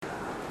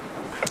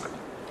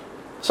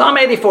Psalm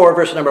 84,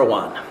 verse number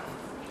 1.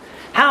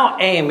 How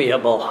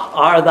amiable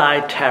are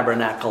thy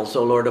tabernacles,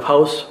 O Lord of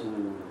hosts!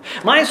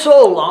 My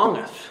soul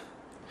longeth,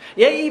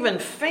 yea, even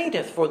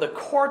fainteth for the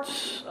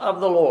courts of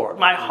the Lord.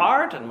 My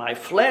heart and my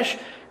flesh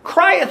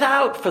crieth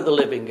out for the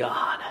living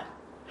God.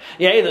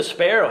 Yea, the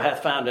sparrow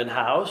hath found an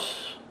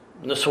house,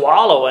 and the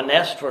swallow a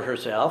nest for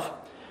herself,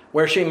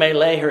 where she may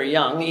lay her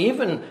young,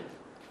 even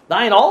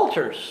thine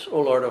altars,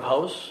 O Lord of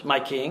hosts, my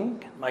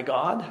King, my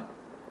God.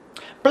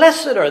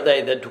 Blessed are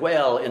they that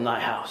dwell in thy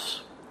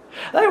house.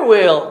 They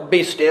will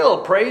be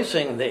still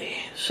praising thee.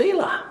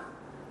 Selah.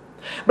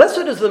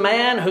 Blessed is the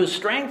man whose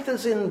strength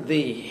is in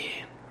thee,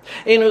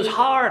 in whose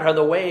heart are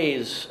the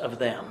ways of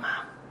them,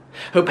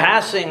 who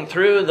passing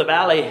through the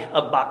valley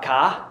of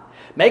Baca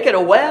make it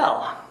a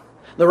well.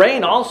 The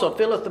rain also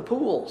filleth the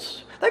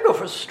pools. They go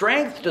from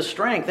strength to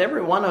strength.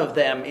 Every one of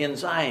them in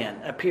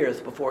Zion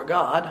appeareth before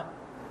God.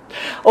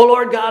 O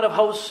Lord God of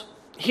hosts,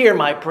 hear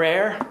my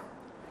prayer.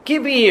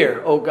 Give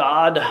ear, O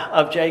God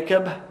of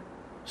Jacob.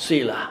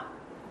 Selah.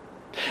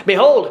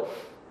 Behold,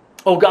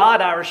 O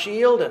God, our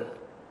shield,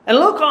 and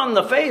look on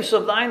the face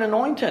of thine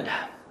anointed.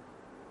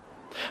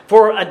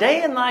 For a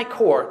day in thy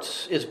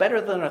courts is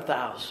better than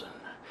 1,000.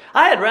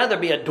 I had rather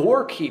be a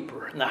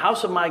doorkeeper in the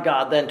house of my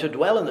God than to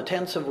dwell in the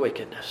tents of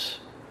wickedness.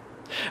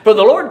 For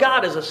the Lord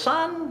God is a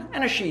sun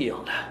and a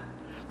shield.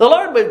 The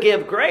Lord will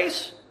give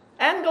grace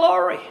and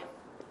glory.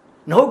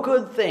 No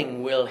good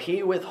thing will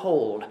he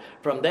withhold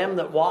from them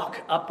that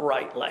walk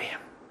uprightly.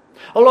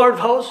 O Lord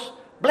of hosts,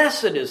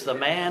 blessed is the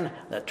man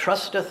that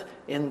trusteth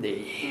in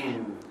thee.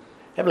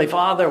 Heavenly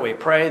Father, we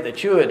pray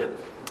that you would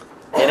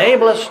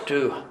enable us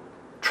to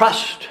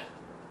trust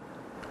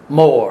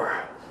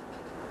more,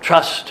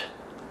 trust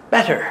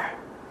better.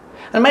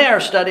 And may our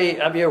study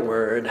of your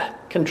word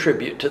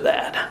contribute to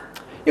that.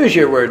 Use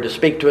your word to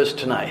speak to us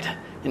tonight.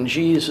 In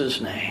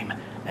Jesus' name,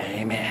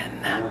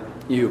 amen.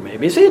 You may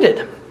be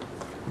seated.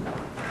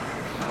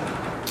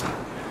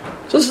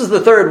 So this is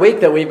the third week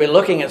that we've been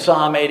looking at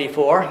Psalm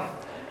 84.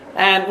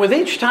 And with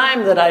each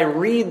time that I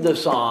read the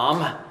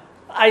psalm,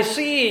 I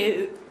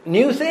see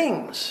new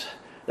things.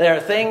 There are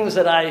things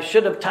that I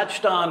should have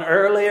touched on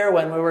earlier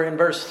when we were in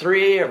verse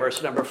 3 or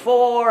verse number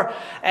 4.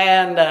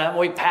 And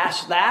we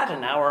passed that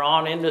and now we're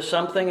on into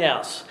something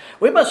else.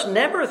 We must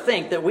never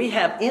think that we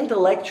have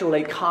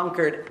intellectually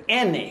conquered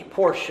any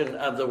portion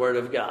of the Word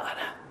of God.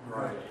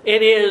 Right.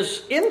 It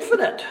is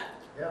infinite.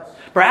 Yes.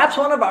 Perhaps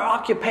one of our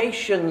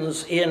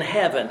occupations in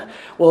heaven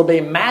will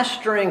be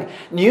mastering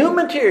new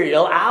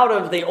material out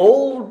of the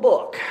old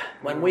book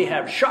when we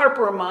have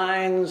sharper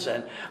minds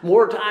and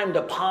more time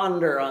to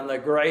ponder on the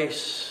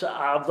grace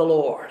of the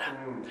Lord.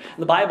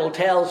 The Bible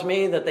tells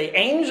me that the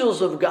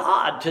angels of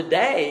God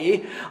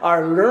today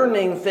are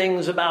learning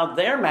things about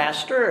their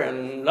master,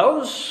 and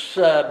those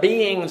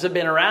beings have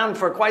been around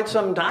for quite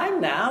some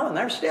time now, and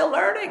they're still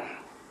learning.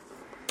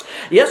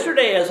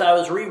 Yesterday, as I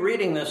was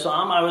rereading this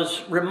psalm, I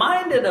was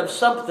reminded of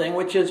something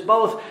which is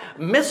both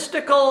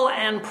mystical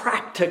and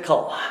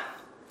practical.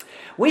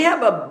 We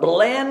have a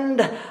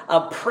blend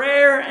of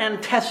prayer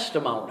and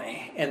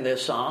testimony in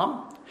this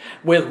psalm,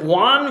 with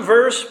one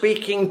verse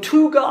speaking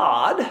to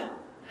God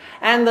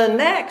and the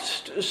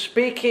next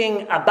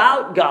speaking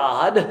about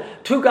God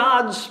to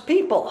God's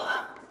people,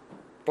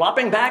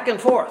 flopping back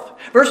and forth.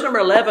 Verse number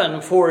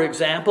 11, for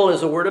example,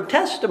 is a word of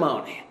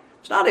testimony.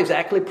 It's not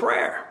exactly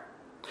prayer.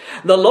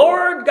 The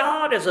Lord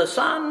God is a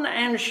sun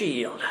and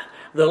shield.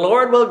 The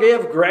Lord will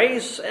give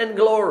grace and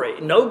glory.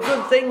 No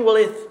good thing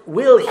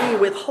will he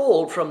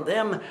withhold from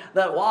them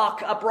that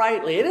walk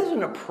uprightly. It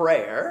isn't a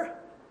prayer.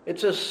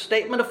 It's a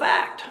statement of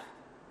fact.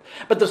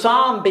 But the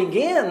psalm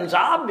begins,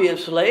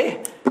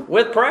 obviously,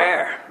 with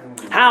prayer.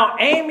 How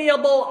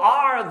amiable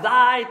are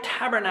thy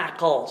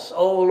tabernacles,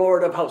 O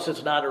Lord of hosts.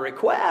 It's not a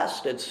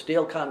request. It's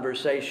still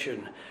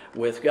conversation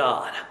with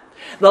God.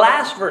 The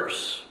last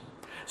verse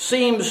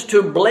seems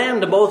to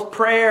blend both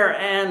prayer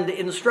and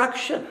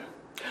instruction.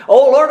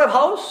 O Lord of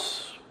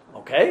hosts,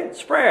 okay,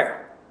 it's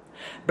prayer.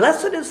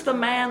 Blessed is the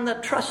man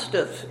that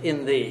trusteth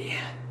in thee.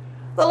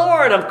 The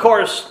Lord, of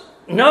course,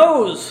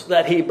 knows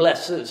that he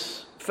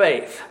blesses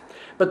faith,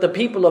 but the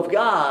people of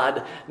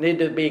God need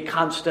to be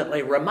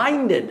constantly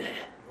reminded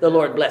the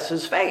Lord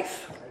blesses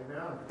faith.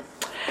 Amen.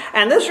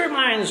 And this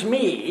reminds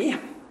me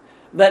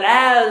that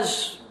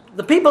as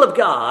the people of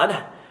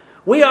God,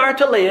 we are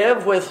to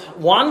live with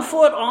one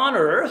foot on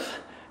earth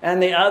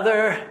and the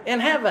other in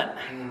heaven.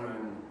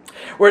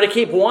 We're to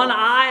keep one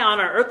eye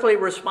on our earthly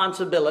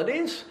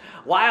responsibilities,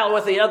 while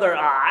with the other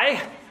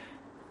eye,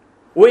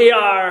 we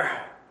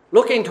are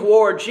looking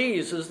toward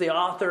Jesus, the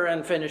author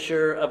and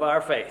finisher of our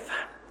faith.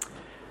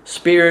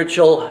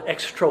 Spiritual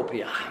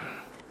extropia.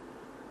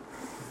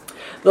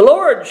 The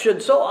Lord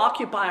should so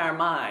occupy our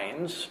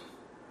minds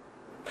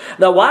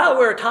that while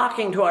we're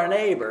talking to our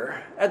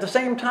neighbor, at the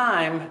same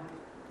time,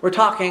 we're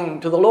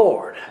talking to the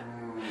Lord.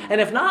 And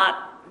if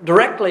not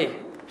directly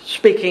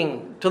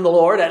speaking to the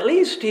Lord, at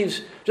least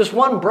he's just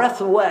one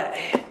breath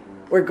away.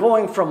 We're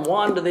going from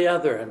one to the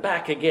other and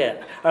back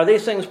again. Are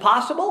these things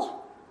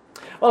possible?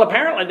 Well,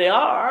 apparently they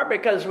are,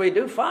 because we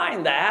do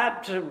find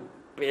that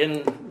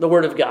in the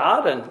Word of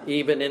God and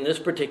even in this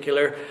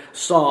particular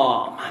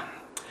psalm.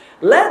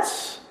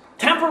 Let's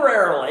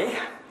temporarily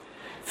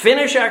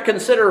finish our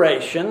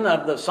consideration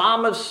of the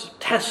psalmist's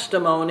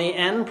testimony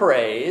and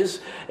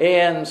praise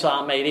in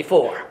Psalm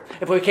 84.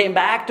 If we came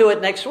back to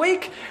it next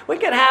week, we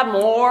could have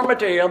more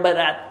material, but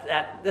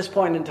at this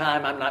point in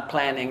time, I'm not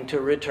planning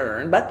to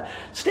return. But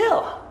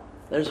still,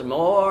 there's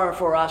more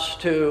for us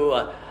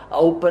to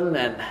open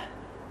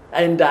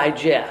and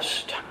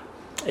digest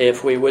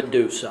if we would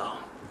do so.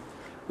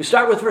 We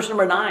start with verse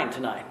number 9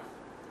 tonight.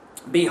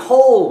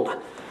 Behold,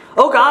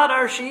 O God,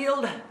 our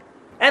shield,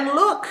 and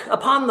look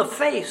upon the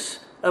face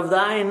of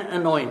thine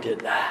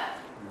anointed.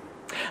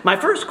 My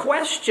first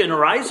question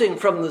arising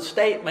from the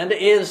statement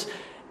is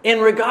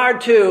in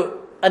regard to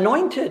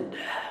anointed.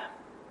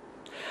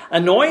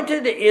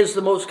 Anointed is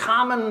the most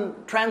common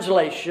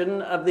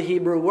translation of the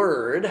Hebrew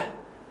word,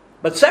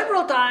 but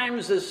several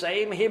times the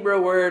same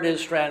Hebrew word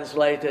is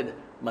translated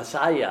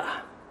Messiah,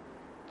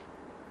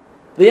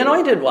 the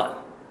anointed one.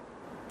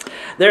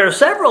 There are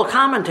several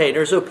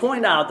commentators who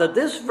point out that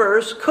this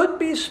verse could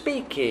be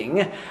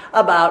speaking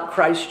about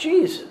Christ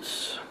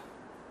Jesus.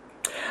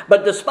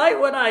 But despite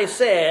what I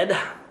said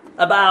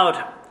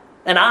about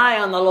an eye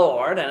on the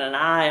Lord and an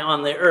eye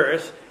on the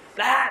earth,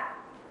 that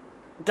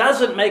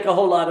doesn't make a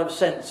whole lot of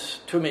sense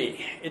to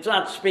me. It's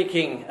not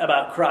speaking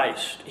about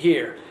Christ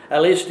here,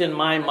 at least in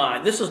my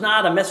mind. This is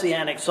not a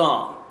messianic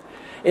psalm.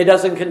 It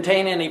doesn't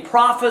contain any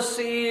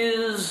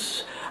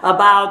prophecies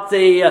about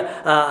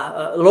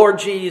the Lord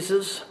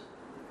Jesus.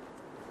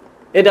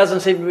 It doesn't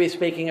seem to be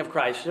speaking of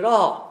Christ at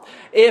all.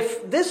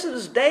 If this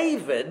is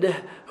David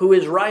who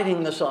is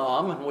writing the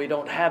psalm, and we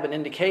don't have an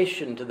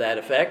indication to that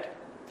effect,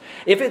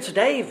 if it's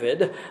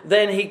David,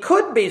 then he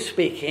could be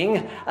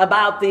speaking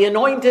about the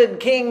anointed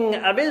king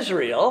of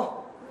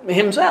Israel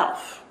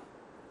himself.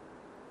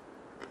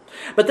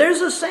 But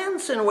there's a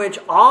sense in which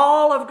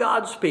all of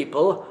God's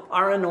people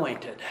are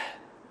anointed.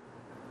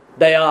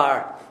 They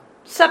are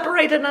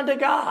separated unto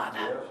God.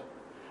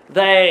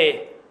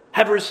 They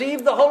have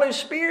received the Holy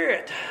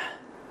Spirit.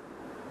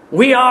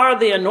 We are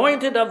the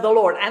anointed of the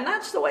Lord. And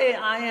that's the way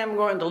I am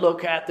going to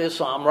look at this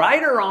psalm.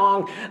 Right or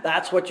wrong,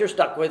 that's what you're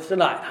stuck with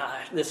tonight.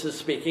 This is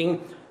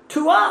speaking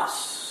to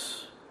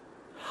us.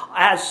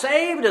 As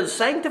saved and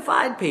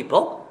sanctified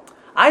people,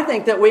 I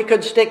think that we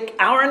could stick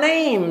our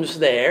names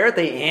there at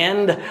the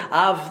end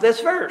of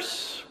this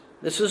verse.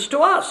 This is to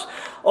us.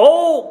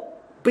 Oh,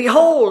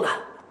 behold,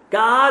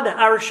 God,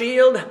 our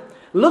shield,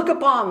 look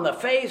upon the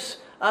face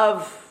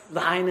of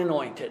thine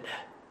anointed.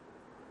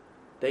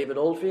 David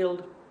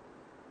Oldfield,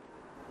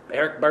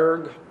 Eric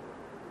Berg,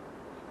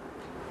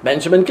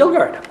 Benjamin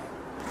Kilgard.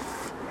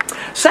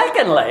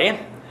 Secondly,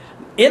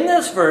 in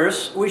this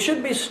verse, we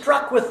should be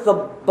struck with the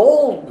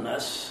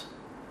boldness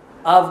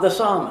of the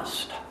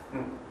psalmist.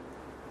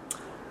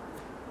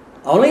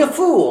 Only a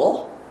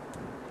fool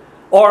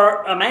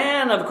or a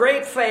man of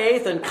great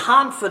faith and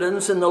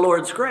confidence in the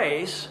Lord's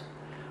grace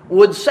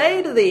would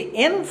say to the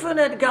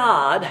infinite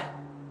God,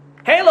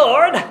 "Hey,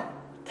 Lord,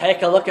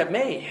 take a look at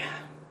me.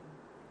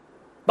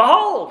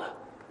 Behold,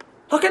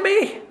 look at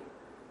me."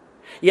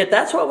 Yet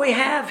that's what we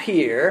have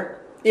here,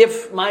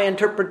 if my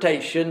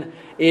interpretation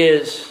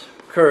is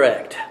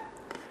correct.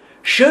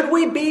 Should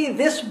we be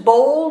this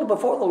bold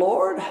before the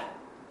Lord?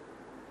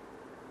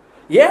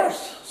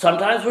 Yes,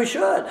 sometimes we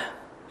should.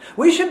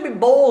 We should be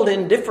bold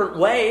in different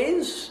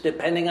ways,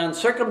 depending on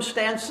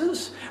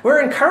circumstances.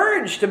 We're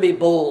encouraged to be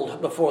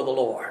bold before the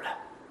Lord.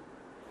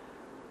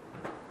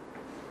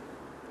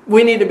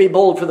 We need to be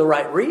bold for the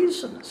right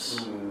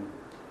reasons.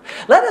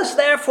 Let us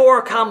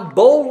therefore come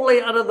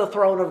boldly under the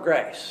throne of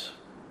grace.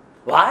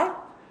 Why?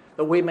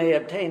 That we may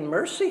obtain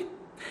mercy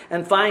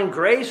and find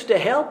grace to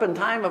help in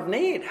time of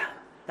need.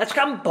 Let's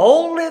come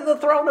boldly to the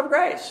throne of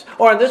grace.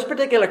 Or in this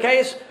particular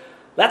case,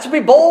 let's be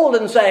bold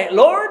and say,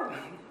 "Lord,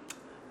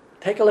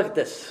 take a look at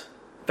this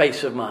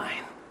face of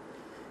mine."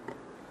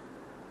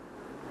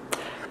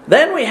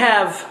 Then we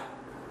have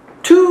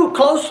two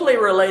closely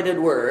related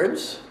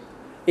words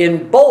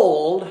in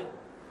bold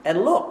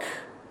and look.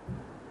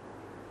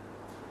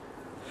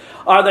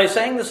 Are they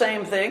saying the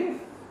same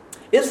thing?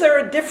 Is there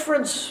a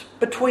difference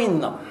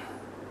between them?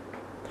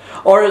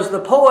 Or is the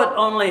poet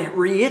only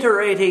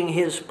reiterating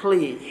his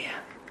plea?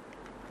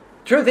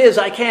 Truth is,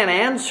 I can't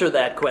answer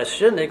that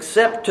question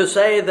except to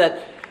say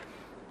that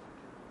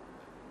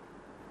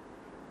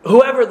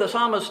whoever the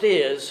psalmist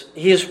is,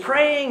 he is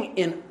praying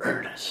in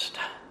earnest.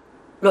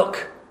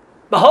 Look,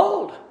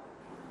 behold,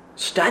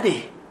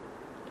 study.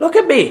 Look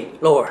at me,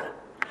 Lord.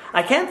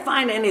 I can't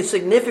find any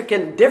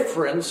significant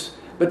difference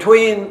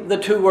between the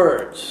two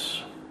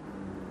words.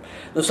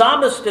 The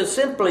psalmist is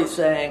simply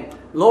saying,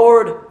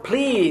 "Lord,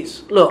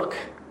 please look.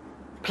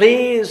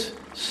 Please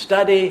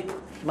study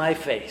my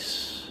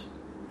face."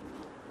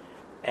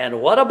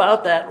 And what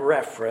about that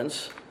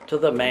reference to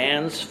the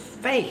man's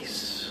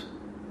face?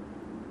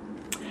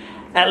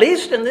 At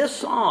least in this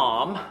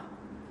psalm,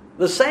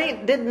 the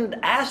saint didn't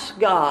ask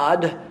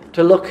God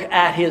to look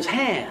at his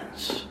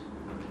hands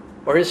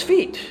or his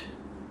feet.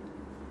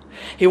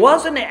 He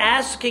wasn't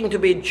asking to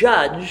be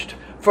judged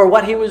for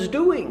what he was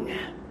doing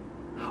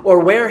or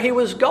where he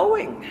was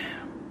going.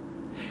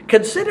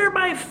 Consider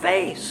my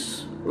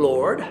face,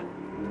 Lord.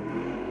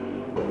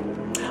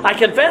 I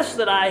confess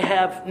that I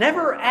have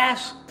never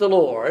asked the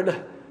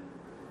Lord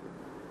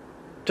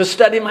to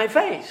study my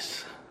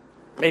face.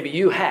 Maybe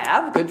you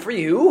have, good for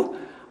you,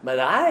 but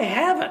I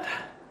haven't.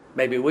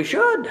 Maybe we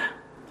should.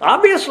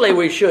 Obviously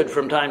we should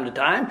from time to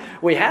time.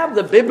 We have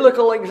the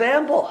biblical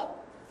example.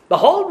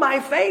 Behold my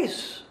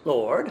face,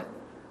 Lord.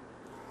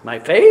 My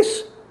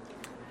face?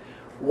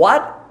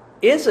 What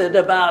is it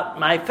about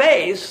my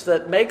face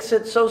that makes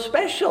it so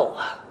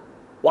special?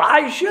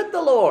 Why should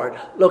the Lord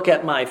look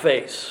at my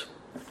face?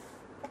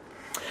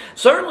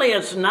 Certainly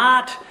it's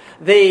not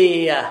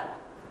the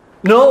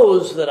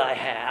nose that I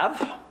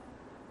have,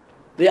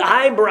 the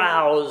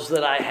eyebrows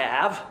that I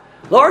have.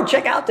 Lord,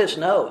 check out this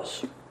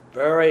nose.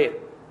 Very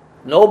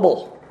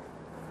noble,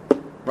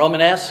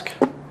 Romanesque,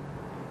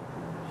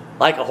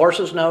 like a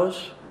horse's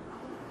nose.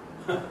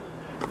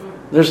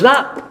 There's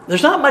not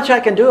much I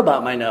can do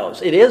about my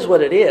nose. It is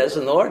what it is,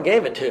 and the Lord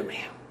gave it to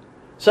me.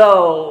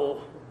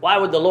 So why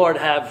would the Lord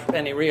have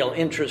any real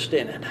interest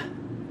in it?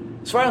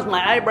 As far as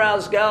my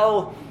eyebrows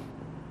go,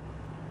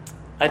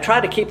 I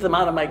try to keep them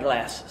out of my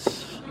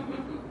glasses.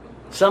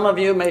 Some of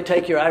you may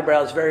take your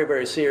eyebrows very,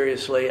 very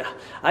seriously.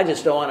 I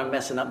just don't want them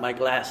messing up my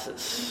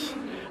glasses.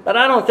 But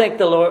I don't think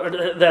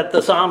that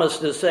the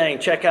psalmist is saying,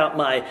 check out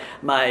my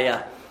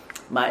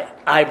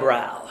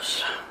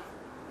eyebrows.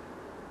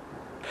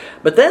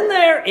 But then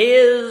there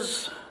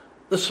is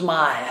the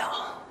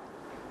smile.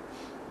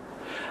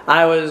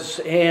 I was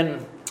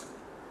in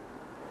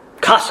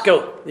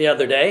Costco the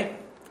other day,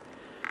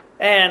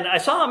 and I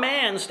saw a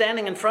man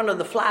standing in front of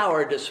the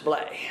flower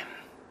display.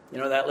 You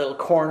know, that little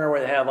corner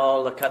where they have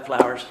all the cut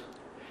flowers.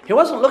 He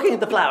wasn't looking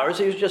at the flowers.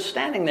 He was just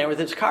standing there with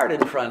his cart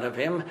in front of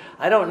him.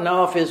 I don't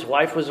know if his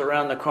wife was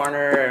around the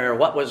corner or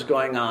what was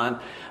going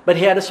on, but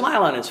he had a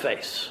smile on his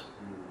face.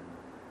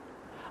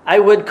 I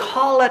would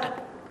call it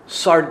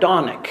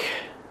sardonic.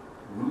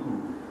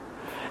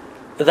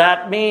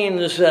 That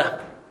means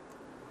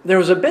there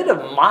was a bit of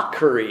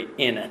mockery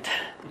in it.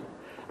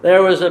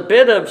 There was a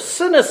bit of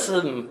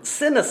cynicism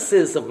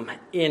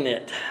in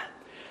it.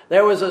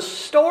 There was a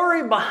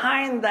story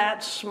behind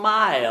that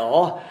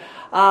smile.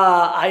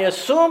 I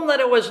assume that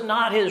it was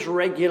not his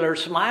regular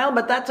smile,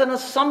 but that's an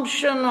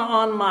assumption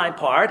on my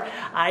part.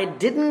 I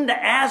didn't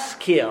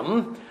ask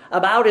him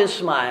about his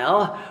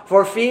smile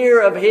for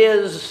fear of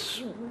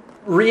his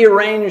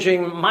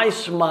rearranging my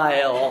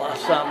smile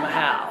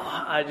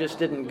somehow. I just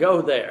didn't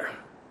go there.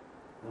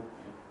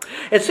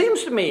 It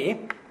seems to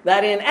me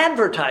that in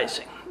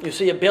advertising, you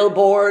see a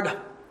billboard,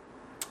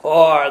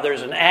 or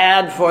there's an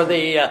ad for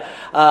the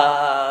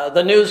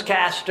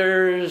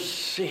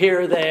newscasters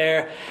here or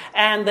there,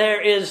 and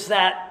there is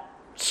that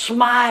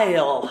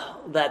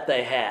smile that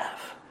they have,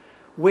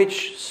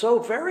 which so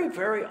very,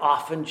 very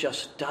often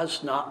just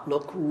does not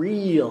look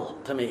real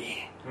to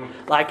me.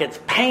 Like it's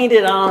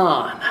painted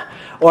on,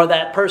 or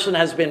that person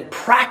has been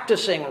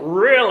practicing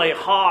really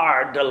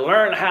hard to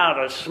learn how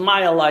to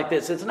smile like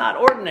this. It's not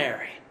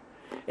ordinary.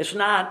 It's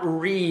not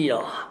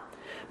real.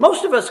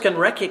 Most of us can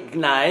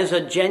recognize a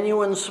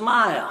genuine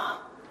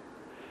smile.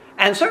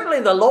 And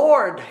certainly the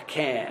Lord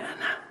can.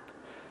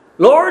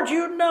 Lord,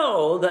 you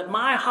know that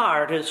my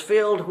heart is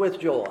filled with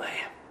joy.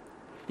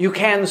 You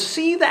can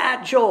see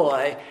that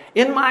joy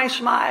in my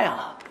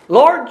smile.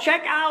 Lord,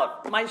 check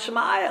out my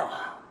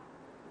smile.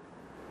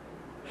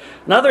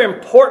 Another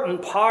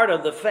important part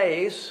of the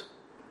face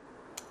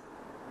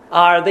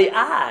are the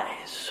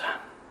eyes.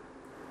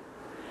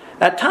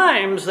 At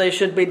times they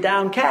should be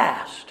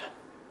downcast.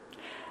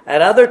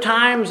 At other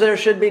times there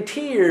should be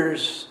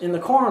tears in the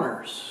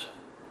corners.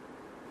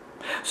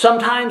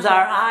 Sometimes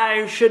our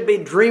eyes should be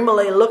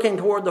dreamily looking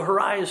toward the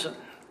horizon.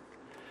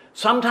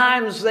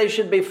 Sometimes they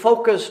should be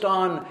focused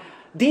on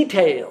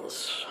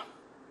details.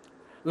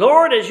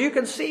 Lord, as you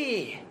can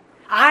see,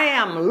 I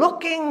am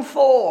looking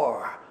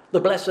for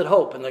the blessed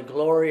hope and the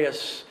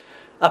glorious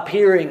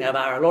appearing of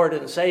our Lord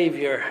and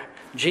Savior,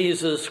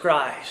 Jesus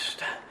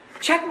Christ.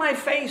 Check my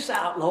face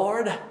out,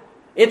 Lord.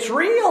 It's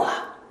real.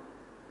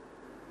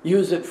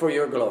 Use it for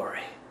your glory.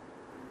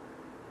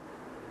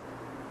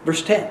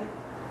 Verse 10.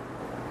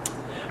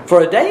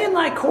 For a day in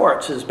thy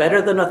courts is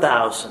better than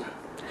 1,000.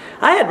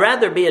 I had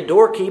rather be a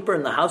doorkeeper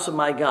in the house of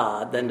my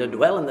God than to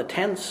dwell in the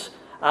tents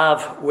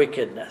of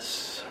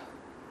wickedness.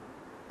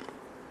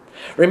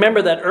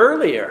 Remember that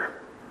earlier,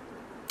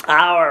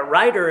 our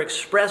writer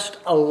expressed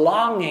a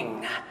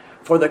longing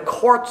for the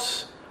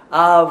courts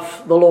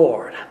of the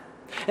Lord.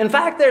 In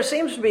fact, there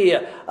seems to be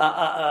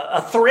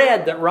a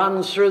thread that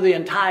runs through the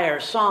entire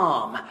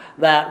psalm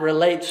that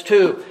relates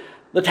to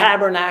the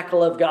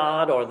tabernacle of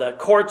God or the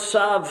courts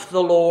of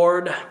the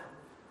Lord.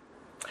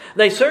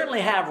 They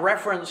certainly have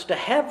reference to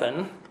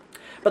heaven,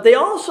 but they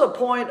also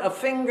point a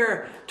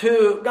finger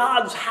to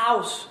God's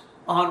house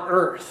on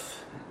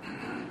earth,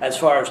 as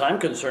far as I'm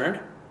concerned.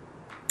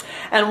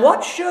 And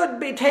what should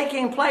be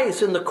taking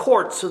place in the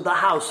courts of the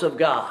house of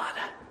God?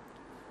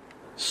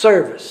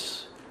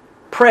 Service,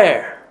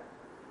 prayer,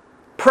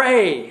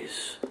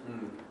 praise,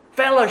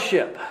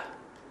 fellowship,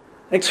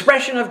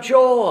 expression of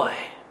joy,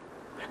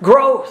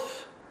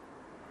 growth,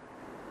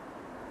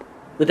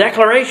 the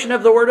declaration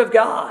of the Word of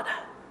God.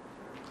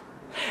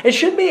 It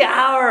should be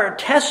our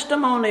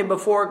testimony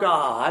before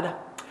God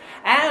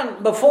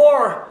and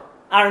before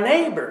our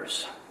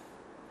neighbors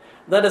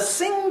that a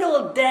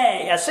single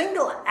day, a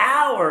single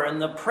hour in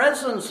the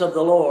presence of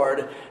the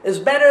Lord is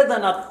better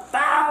than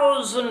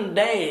 1,000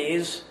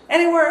 days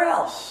anywhere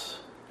else.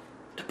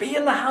 To be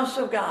in the house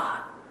of God,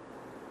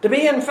 to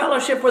be in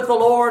fellowship with the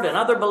Lord and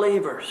other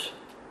believers.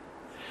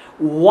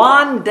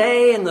 One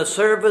day in the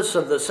service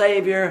of the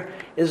Savior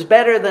is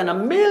better than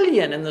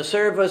 1,000,000 in the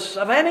service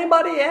of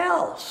anybody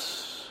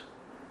else.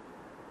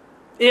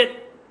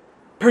 It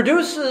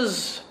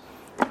produces,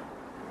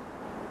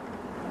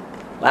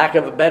 lack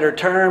of a better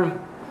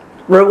term,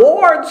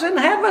 rewards in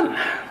heaven.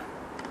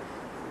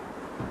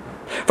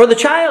 For the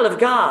child of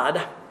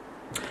God,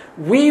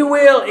 we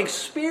will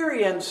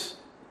experience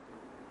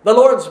the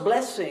Lord's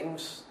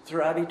blessings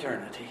throughout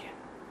eternity.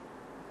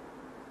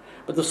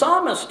 But the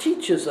psalmist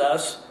teaches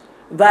us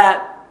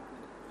that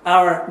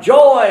our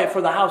joy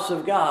for the house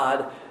of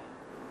God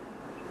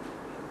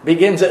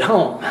begins at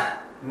home,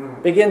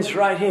 begins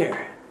right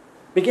here,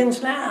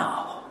 begins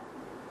now.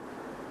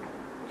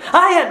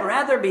 I had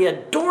rather be a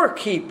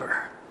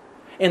doorkeeper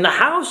in the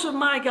house of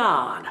my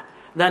God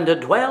than to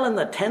dwell in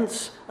the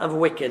tents of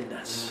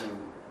wickedness.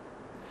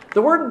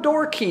 The word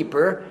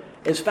doorkeeper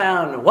is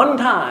found one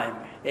time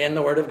in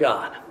the Word of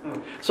God.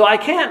 So I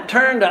can't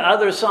turn to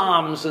other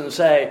Psalms and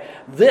say,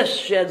 this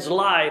sheds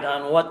light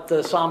on what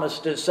the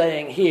psalmist is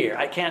saying here.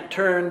 I can't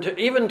turn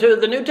even to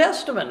the New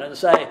Testament and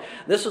say,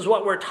 this is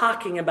what we're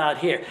talking about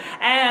here.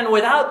 And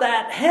without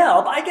that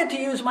help, I get to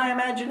use my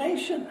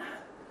imagination.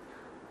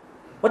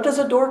 What does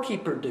a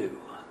doorkeeper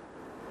do?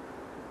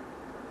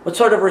 What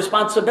sort of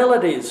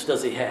responsibilities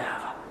does he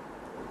have?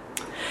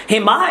 He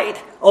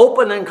might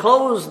open and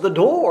close the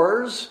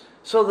doors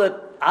so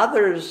that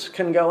others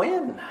can go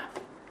in.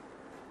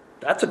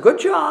 That's a good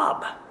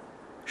job.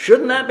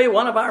 Shouldn't that be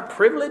one of our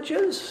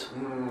privileges?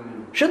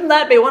 Shouldn't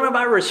that be one of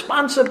our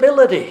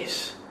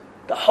responsibilities?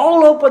 To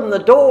hold open the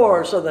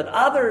door so that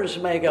others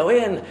may go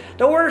in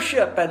to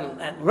worship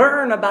and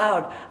learn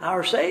about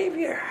our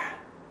Savior.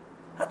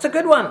 That's a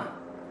good one.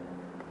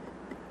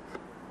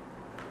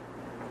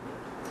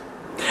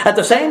 At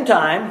the same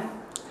time,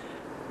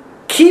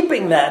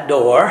 keeping that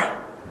door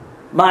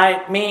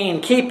might mean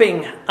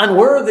keeping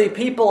unworthy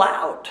people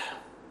out.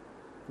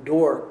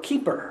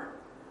 Doorkeeper.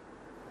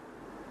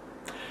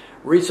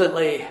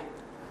 Recently,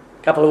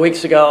 a couple of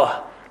weeks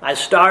ago, I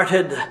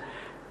started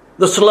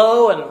the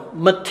slow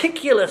and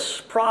meticulous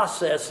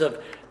process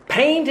of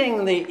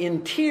painting the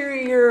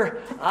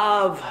interior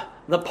of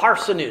the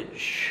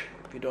parsonage.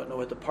 If you don't know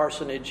what the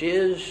parsonage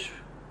is,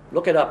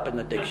 look it up in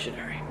the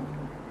dictionary.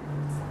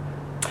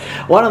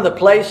 One of the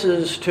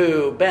places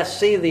to best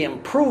see the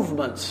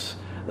improvements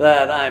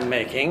that I'm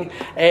making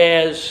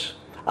is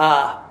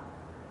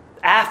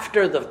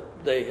after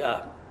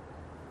the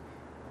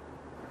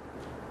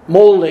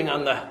molding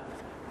on the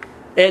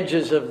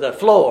edges of the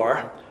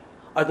floor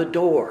are the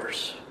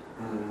doors.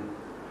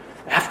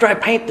 After I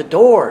paint the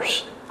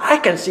doors, I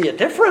can see a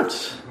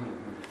difference.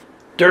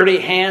 Dirty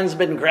hands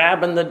been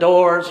grabbing the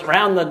doors,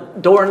 around the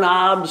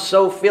doorknobs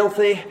so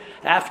filthy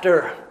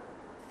after,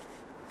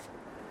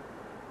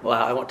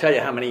 well, I won't tell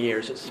you how many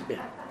years it's been.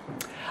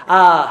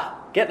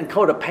 Getting a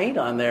coat of paint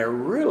on there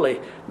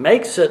really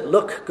makes it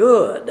look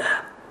good.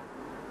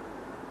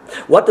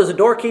 What does a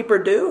doorkeeper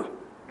do?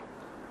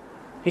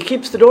 He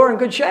keeps the door in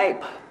good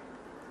shape.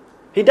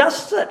 He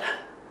dusts it.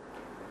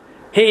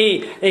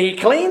 He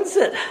cleans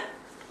it.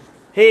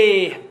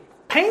 He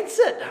paints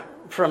it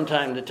from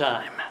time to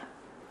time.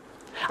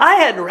 I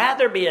had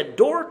rather be a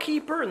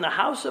doorkeeper in the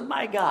house of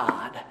my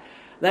God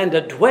than to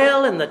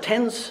dwell in the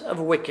tents of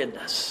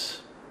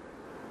wickedness.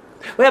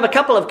 We have a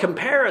couple of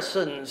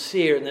comparisons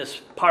here in this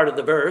part of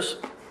the verse.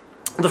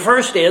 The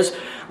first is,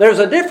 there's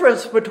a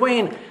difference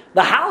between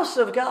the house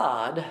of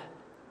God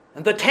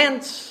and the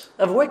tents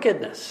of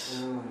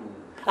wickedness.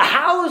 A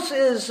house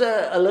is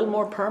a little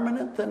more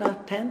permanent than a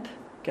tent.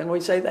 Can we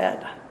say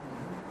that?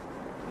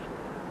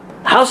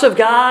 The house of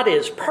God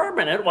is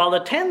permanent, while the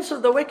tents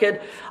of the wicked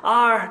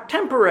are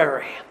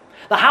temporary.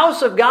 The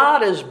house of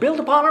God is built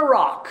upon a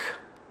rock.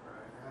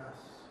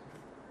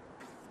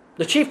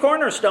 The chief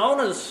cornerstone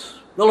is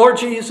the Lord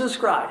Jesus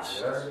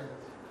Christ.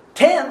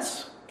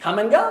 Tents come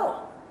and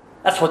go.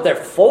 That's what they're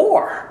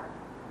for,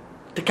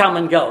 to come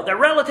and go. They're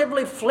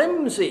relatively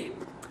flimsy.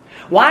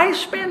 Why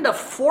spend a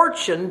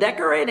fortune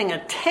decorating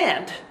a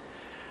tent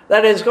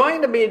that is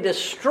going to be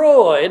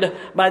destroyed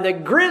by the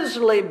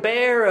grizzly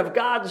bear of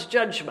God's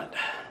judgment?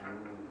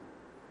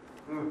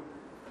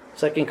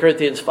 2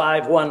 Corinthians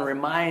 5:1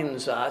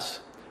 reminds us,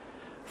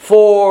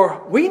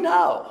 for we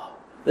know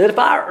that if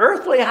our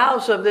earthly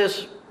house of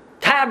this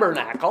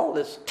tabernacle,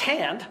 this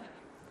tent,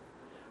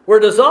 were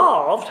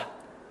dissolved,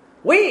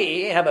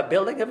 we have a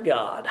building of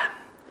God,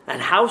 an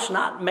house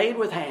not made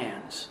with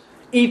hands,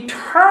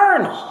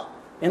 eternal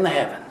in the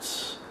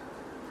heavens.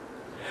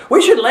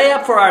 We should lay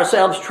up for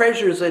ourselves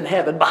treasures in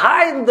heaven,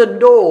 behind the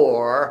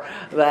door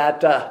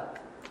that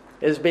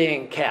is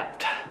being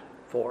kept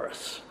for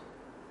us.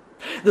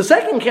 The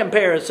second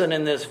comparison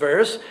in this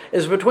verse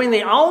is between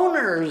the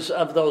owners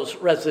of those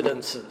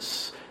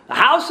residences, the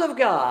house of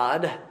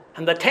God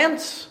and the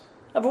tents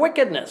of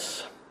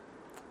wickedness.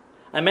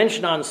 I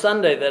mentioned on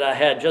Sunday that I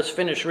had just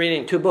finished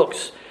reading 2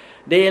 books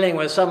dealing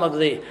with some of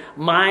the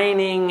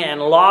mining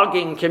and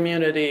logging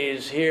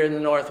communities here in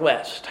the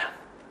Northwest.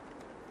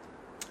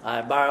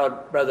 I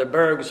borrowed Brother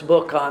Berg's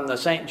book on the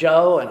St.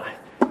 Joe, and I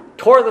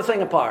tore the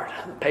thing apart.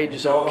 The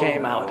pages all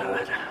came out of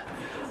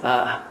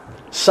it.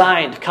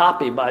 Signed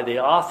copy by the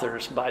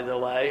authors, by the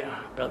way.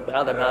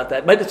 About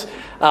that, but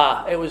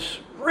it was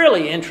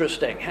really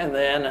interesting. And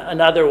then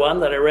another one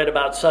that I read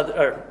about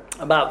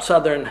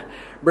southern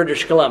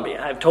British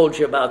Columbia. I've told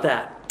you about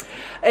that.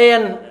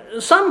 In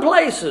some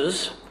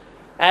places,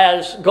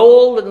 as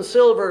gold and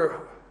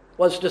silver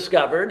was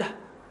discovered,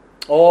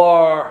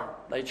 or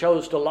they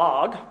chose to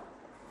log,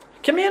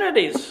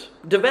 communities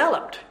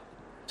developed.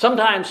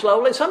 Sometimes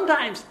slowly,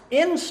 sometimes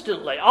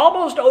instantly,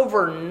 almost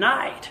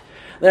overnight.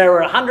 There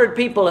were 100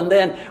 people, and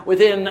then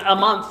within a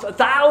month,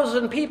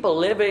 1,000 people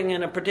living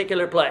in a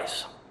particular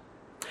place.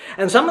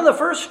 And some of the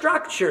first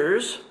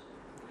structures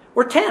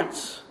were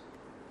tents.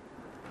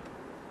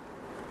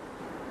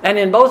 And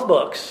in both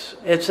books,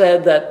 it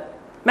said that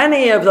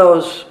many of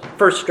those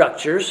first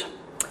structures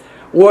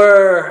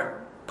were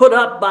put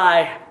up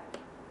by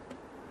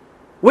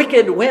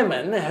wicked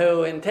women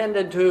who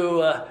intended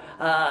to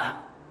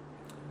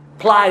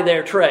ply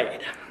their trade.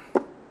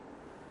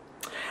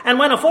 And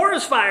when a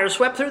forest fire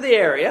swept through the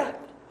area,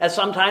 as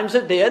sometimes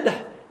it did,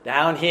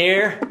 down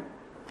here,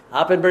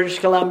 up in British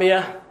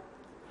Columbia,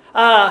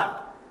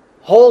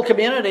 whole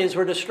communities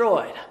were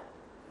destroyed.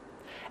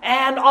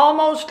 And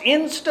almost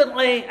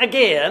instantly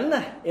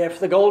again, if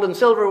the gold and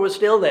silver was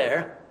still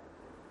there,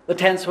 the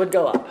tents would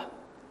go up.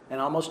 And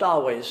almost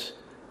always,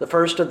 the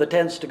first of the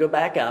tents to go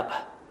back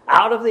up,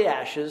 out of the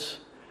ashes,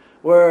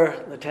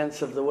 were the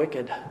tents of the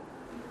wicked.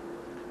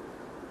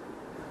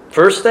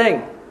 First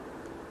thing.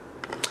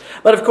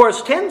 But of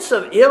course, tents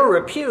of ill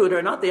repute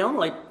are not the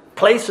only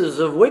places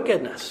of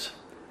wickedness.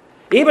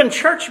 Even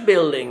church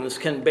buildings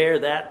can bear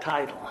that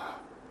title.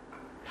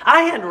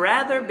 I had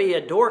rather be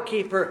a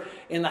doorkeeper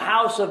in the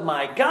house of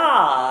my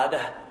God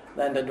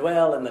than to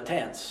dwell in the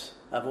tents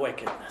of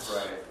wickedness.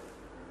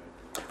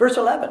 Right. Verse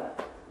 11.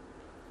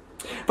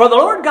 For the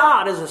Lord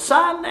God is a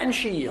sun and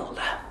shield.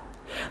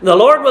 The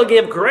Lord will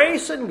give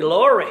grace and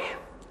glory.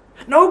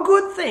 No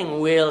good thing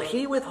will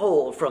he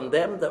withhold from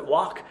them that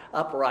walk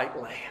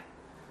uprightly.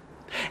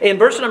 In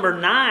verse number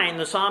 9,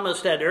 the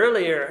psalmist had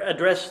earlier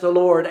addressed the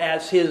Lord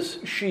as his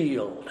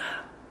shield.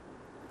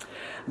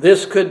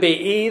 This could be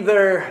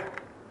either,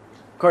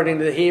 according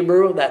to the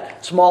Hebrew,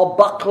 that small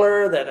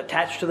buckler that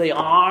attached to the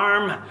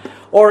arm,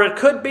 or it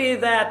could be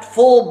that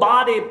full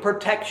body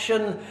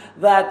protection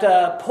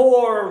that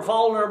poor,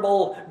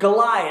 vulnerable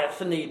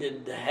Goliath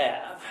needed to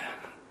have.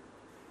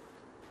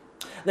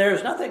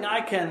 There's nothing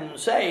I can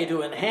say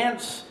to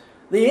enhance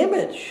the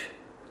image.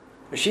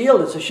 A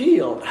shield is a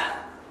shield.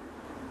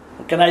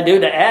 What can I do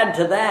to add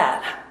to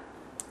that?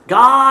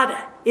 God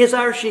is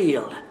our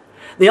shield.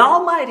 The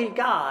Almighty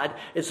God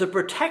is the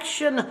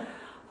protection,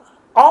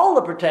 all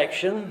the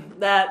protection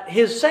that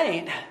His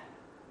saint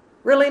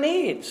really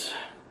needs.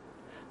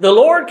 The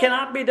Lord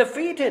cannot be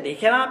defeated. He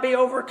cannot be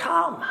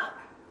overcome.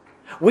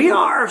 We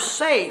are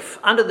safe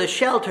under the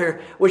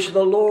shelter which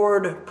the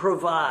Lord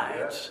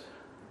provides.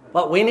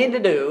 What we need to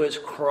do is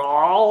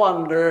crawl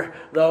under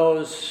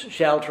those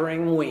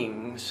sheltering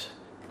wings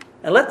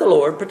and let the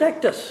Lord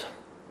protect us.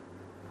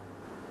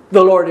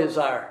 The Lord is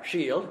our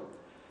shield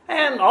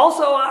and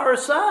also our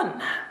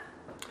sun.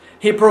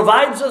 He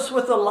provides us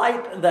with the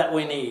light that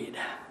we need.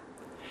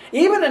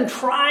 Even in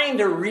trying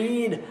to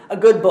read a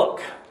good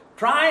book,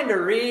 trying to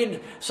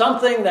read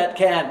something that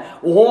can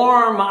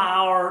warm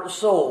our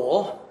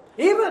soul,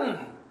 even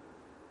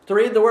to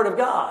read the Word of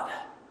God,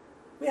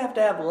 we have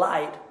to have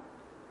light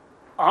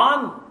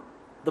on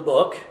the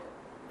book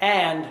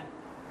and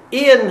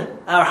in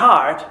our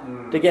heart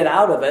to get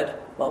out of it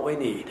what we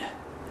need.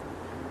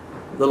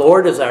 The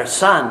Lord is our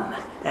sun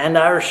and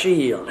our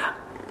shield.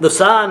 The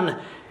sun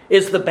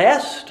is the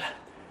best,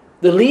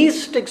 the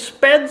least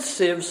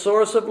expensive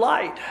source of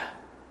light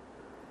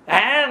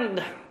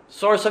and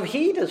source of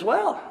heat as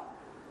well.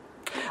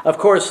 Of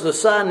course, the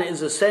sun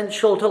is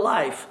essential to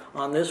life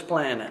on this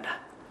planet.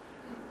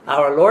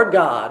 Our Lord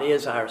God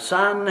is our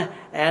sun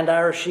and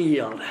our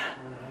shield.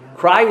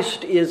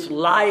 Christ is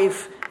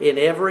life in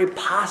every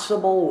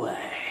possible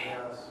way.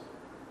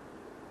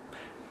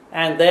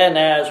 And then,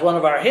 as one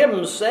of our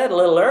hymns said a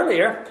little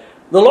earlier,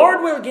 the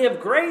Lord will give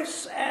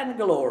grace and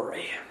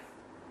glory.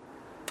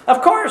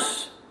 Of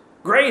course,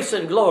 grace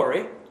and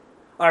glory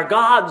are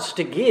God's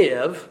to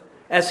give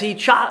as He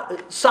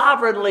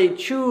sovereignly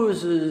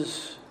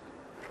chooses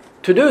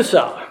to do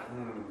so.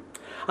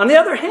 On the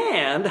other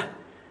hand,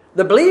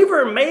 the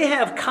believer may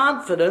have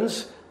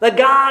confidence that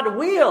God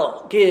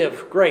will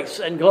give grace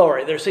and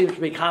glory. There seems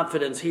to be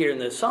confidence here in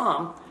this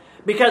psalm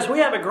because we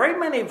have a great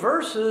many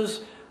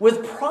verses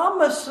with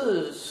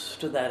promises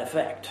to that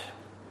effect.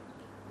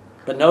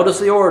 But notice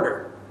the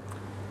order.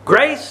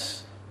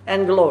 Grace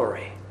and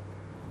glory,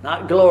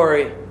 not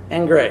glory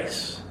and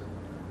grace.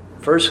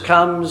 First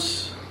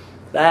comes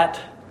that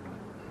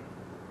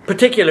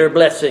particular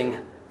blessing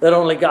that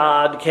only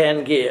God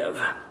can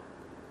give.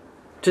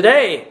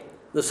 Today,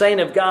 the saint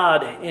of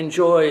God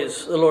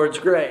enjoys the Lord's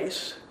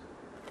grace.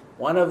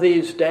 One of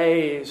these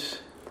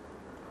days,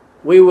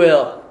 we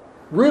will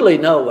really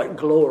know what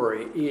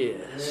glory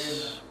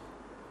is.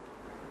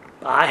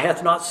 Eye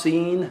hath not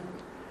seen,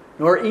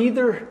 nor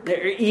either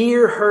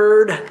ear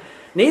heard,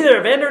 neither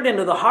have entered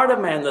into the heart of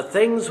man the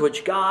things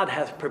which God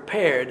hath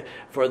prepared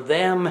for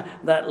them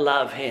that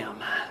love him.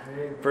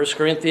 1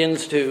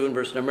 Corinthians 2 and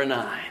verse number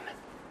 9.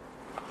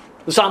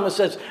 The psalmist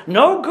says,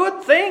 no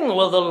good thing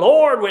will the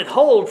Lord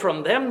withhold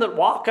from them that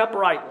walk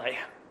uprightly.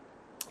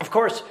 Of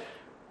course,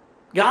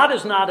 God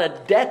is not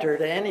a debtor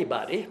to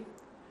anybody,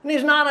 and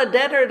he's not a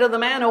debtor to the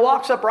man who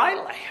walks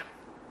uprightly.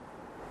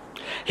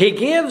 He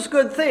gives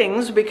good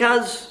things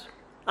because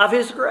of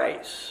his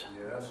grace.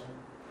 Yes.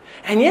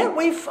 And yet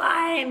we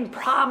find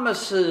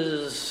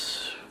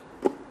promises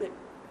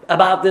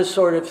about this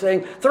sort of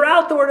thing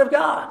throughout the Word of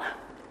God.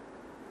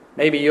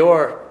 Maybe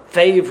your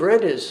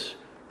favorite is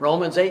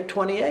Romans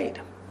 8:28.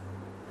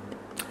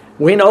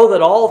 We know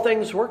that all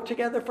things work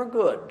together for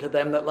good to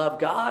them that love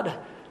God,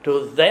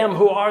 to them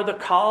who are the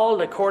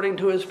called according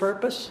to his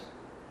purpose.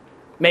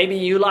 Maybe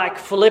you like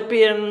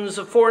Philippians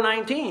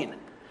 4:19.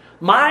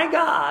 My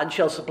God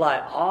shall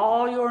supply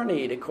all your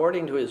need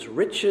according to his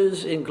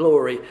riches in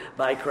glory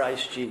by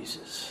Christ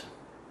Jesus.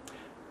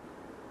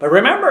 But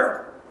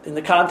remember, in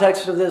the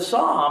context of this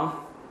psalm,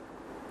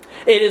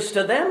 it is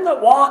to them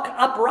that walk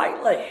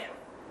uprightly.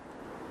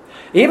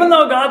 Even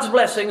though God's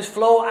blessings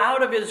flow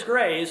out of his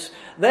grace,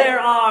 there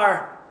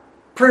are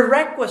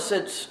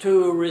prerequisites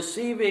to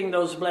receiving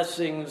those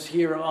blessings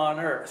here on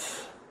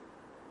earth.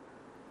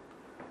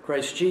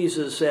 Christ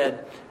Jesus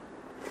said,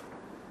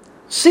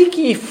 seek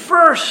ye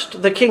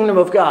first the kingdom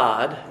of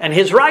God and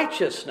his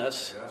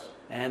righteousness, yes,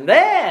 and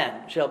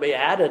then shall be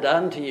added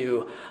unto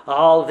you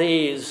all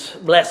these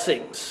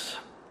blessings.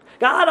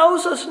 God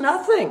owes us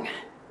nothing.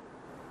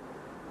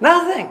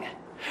 Nothing.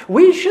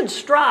 We should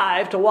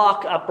strive to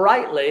walk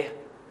uprightly,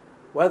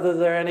 whether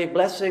there are any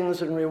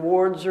blessings and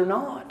rewards or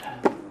not.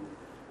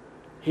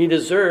 He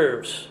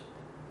deserves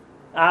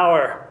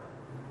our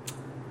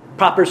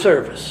proper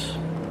service.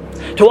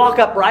 To walk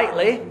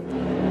uprightly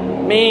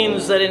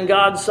means that in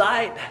God's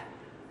sight,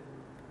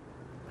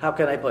 how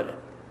can I put it?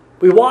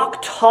 We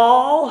walk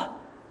tall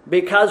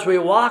because we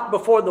walk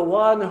before the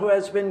one who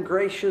has been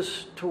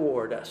gracious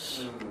toward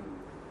us.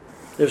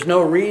 There's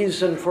no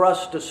reason for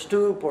us to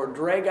stoop or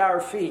drag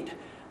our feet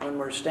when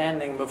we're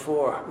standing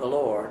before the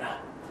Lord.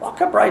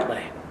 Walk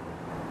uprightly.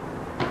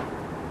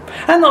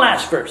 And the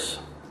last verse.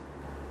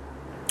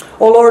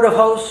 O Lord of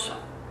hosts,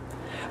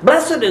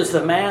 blessed is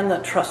the man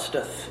that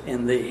trusteth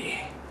in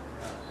thee.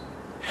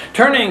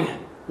 Turning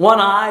one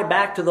eye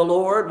back to the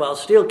Lord while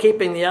still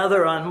keeping the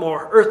other on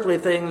more earthly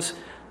things,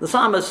 the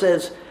psalmist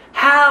says,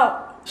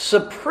 how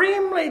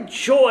supremely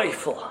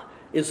joyful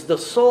is the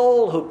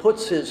soul who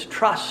puts his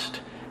trust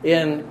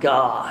in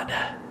God.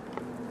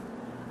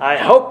 I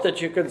hope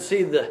that you can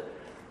see the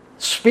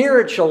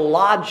spiritual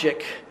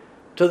logic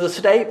to the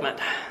statement.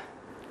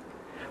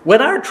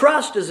 When our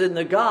trust is in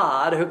the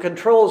God who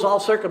controls all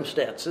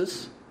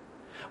circumstances,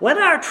 when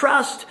our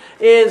trust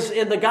is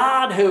in the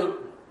God who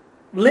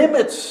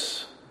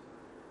limits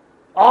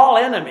all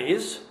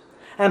enemies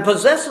and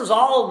possesses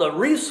all the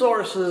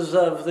resources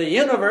of the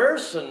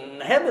universe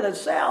and heaven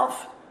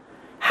itself,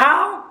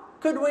 how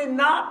could we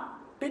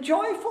not be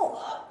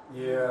joyful?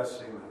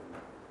 Yes, amen.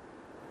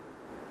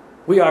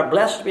 We are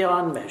blessed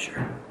beyond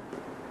measure.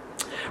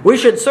 We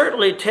should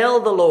certainly tell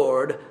the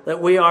Lord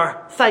that we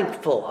are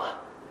thankful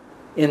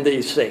in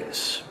these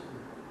things.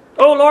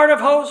 O Lord of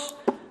hosts,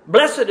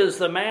 blessed is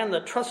the man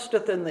that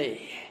trusteth in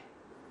thee.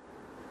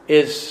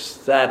 Is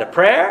that a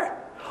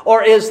prayer?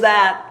 Or is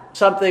that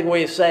something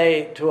we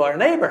say to our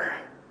neighbor?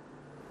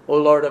 O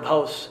Lord of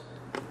hosts,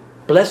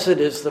 blessed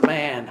is the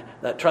man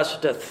that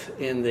trusteth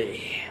in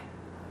thee.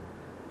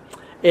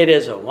 It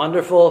is a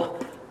wonderful